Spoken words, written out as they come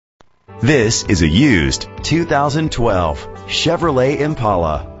This is a used 2012 Chevrolet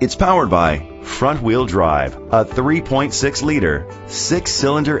Impala. It's powered by front-wheel drive, a 3.6-liter,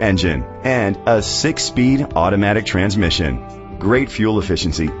 6-cylinder engine, and a 6-speed automatic transmission. Great fuel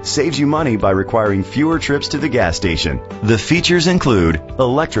efficiency saves you money by requiring fewer trips to the gas station. The features include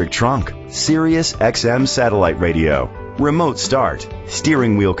electric trunk, Sirius XM satellite radio, remote start,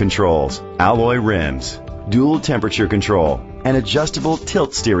 steering wheel controls, alloy rims, dual temperature control, an adjustable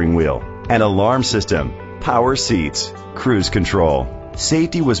tilt steering wheel, an alarm system, power seats, cruise control.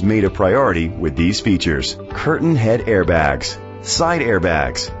 Safety was made a priority with these features: curtain head airbags, side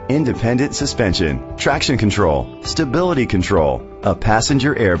airbags, independent suspension, traction control, stability control, a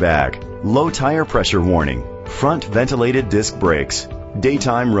passenger airbag, low tire pressure warning, front ventilated disc brakes,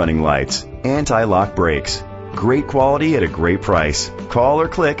 daytime running lights, anti-lock brakes. Great quality at a great price. Call or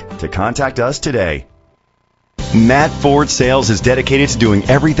click to contact us today. Matt Ford Sales is dedicated to doing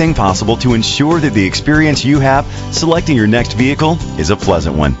everything possible to ensure that the experience you have selecting your next vehicle is a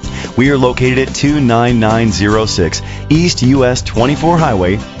pleasant one. We are located at 29906 East US 24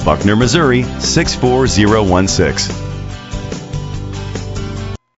 Highway, Buckner, Missouri 64016.